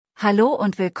Hallo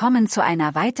und willkommen zu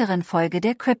einer weiteren Folge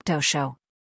der Crypto Show.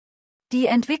 Die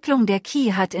Entwicklung der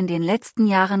KI hat in den letzten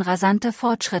Jahren rasante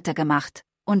Fortschritte gemacht,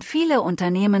 und viele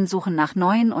Unternehmen suchen nach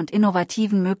neuen und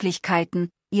innovativen Möglichkeiten,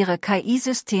 ihre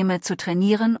KI-Systeme zu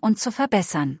trainieren und zu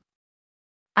verbessern.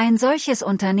 Ein solches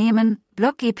Unternehmen,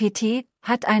 Web3-KI,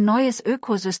 hat ein neues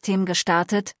Ökosystem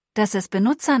gestartet, das es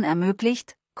Benutzern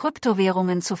ermöglicht,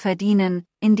 Kryptowährungen zu verdienen,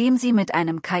 indem sie mit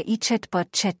einem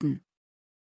KI-Chatbot chatten.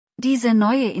 Diese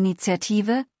neue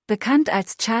Initiative, bekannt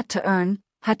als Chat to Earn,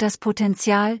 hat das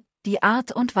Potenzial, die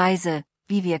Art und Weise,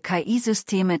 wie wir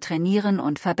KI-Systeme trainieren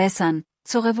und verbessern,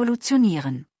 zu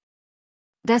revolutionieren.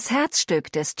 Das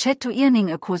Herzstück des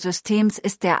Chat-to-Earning-Ökosystems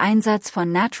ist der Einsatz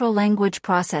von Natural Language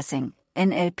Processing,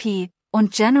 NLP,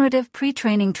 und Generative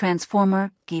Pre-Training Transformer,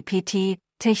 GPT,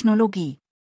 Technologie.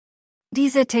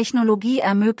 Diese Technologie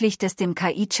ermöglicht es dem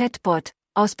KI-Chatbot,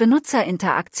 aus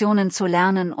Benutzerinteraktionen zu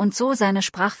lernen und so seine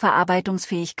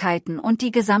Sprachverarbeitungsfähigkeiten und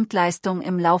die Gesamtleistung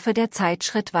im Laufe der Zeit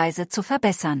schrittweise zu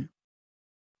verbessern.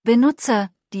 Benutzer,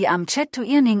 die am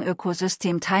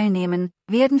Chat-to-Earning-Ökosystem teilnehmen,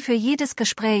 werden für jedes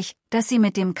Gespräch, das sie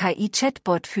mit dem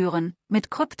KI-Chatbot führen, mit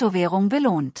Kryptowährung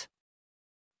belohnt.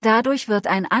 Dadurch wird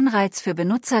ein Anreiz für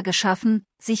Benutzer geschaffen,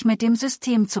 sich mit dem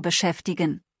System zu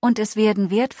beschäftigen, und es werden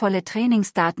wertvolle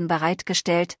Trainingsdaten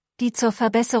bereitgestellt, die zur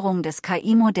Verbesserung des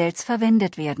KI-Modells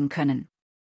verwendet werden können.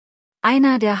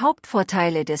 Einer der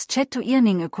Hauptvorteile des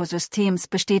Chat-to-Earning-Ökosystems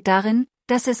besteht darin,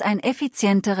 dass es ein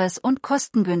effizienteres und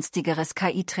kostengünstigeres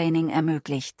KI-Training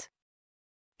ermöglicht.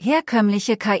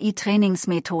 Herkömmliche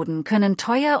KI-Trainingsmethoden können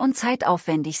teuer und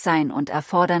zeitaufwendig sein und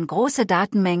erfordern große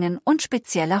Datenmengen und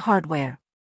spezielle Hardware.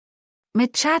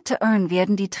 Mit Chat-to-Earn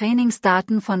werden die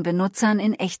Trainingsdaten von Benutzern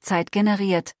in Echtzeit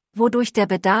generiert, wodurch der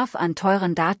Bedarf an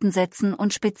teuren Datensätzen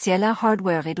und spezieller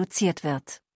Hardware reduziert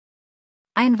wird.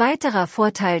 Ein weiterer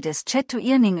Vorteil des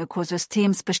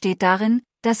Chat-to-Earning-Ökosystems besteht darin,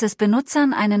 dass es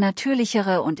Benutzern eine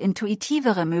natürlichere und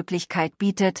intuitivere Möglichkeit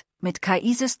bietet, mit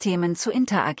KI-Systemen zu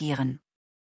interagieren.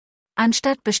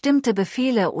 Anstatt bestimmte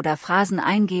Befehle oder Phrasen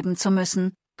eingeben zu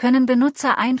müssen, können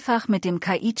Benutzer einfach mit dem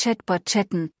KI-Chatbot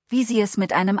chatten, wie sie es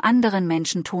mit einem anderen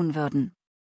Menschen tun würden.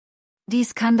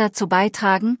 Dies kann dazu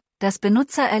beitragen, das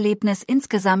Benutzererlebnis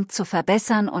insgesamt zu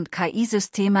verbessern und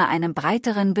KI-Systeme einem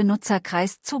breiteren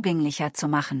Benutzerkreis zugänglicher zu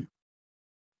machen.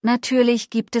 Natürlich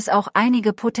gibt es auch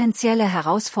einige potenzielle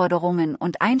Herausforderungen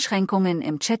und Einschränkungen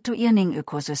im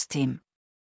Chat-to-Earning-Ökosystem.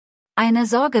 Eine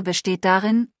Sorge besteht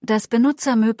darin, dass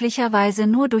Benutzer möglicherweise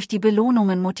nur durch die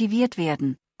Belohnungen motiviert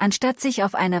werden, anstatt sich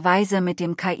auf eine Weise mit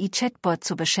dem KI-Chatbot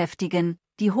zu beschäftigen,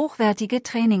 die hochwertige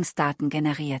Trainingsdaten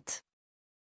generiert.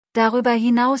 Darüber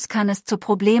hinaus kann es zu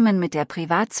Problemen mit der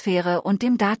Privatsphäre und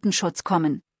dem Datenschutz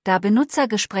kommen, da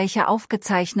Benutzergespräche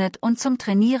aufgezeichnet und zum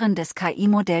Trainieren des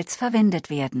KI-Modells verwendet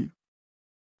werden.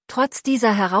 Trotz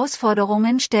dieser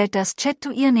Herausforderungen stellt das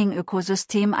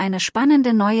Chat-to-Earning-Ökosystem eine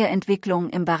spannende neue Entwicklung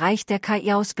im Bereich der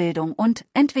KI-Ausbildung und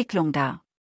Entwicklung dar.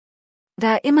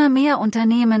 Da immer mehr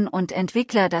Unternehmen und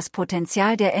Entwickler das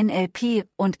Potenzial der NLP-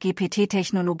 und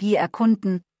GPT-Technologie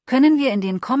erkunden, können wir in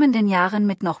den kommenden Jahren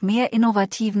mit noch mehr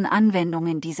innovativen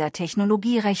Anwendungen dieser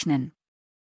Technologie rechnen.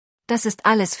 Das ist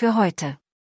alles für heute.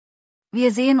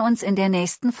 Wir sehen uns in der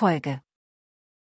nächsten Folge.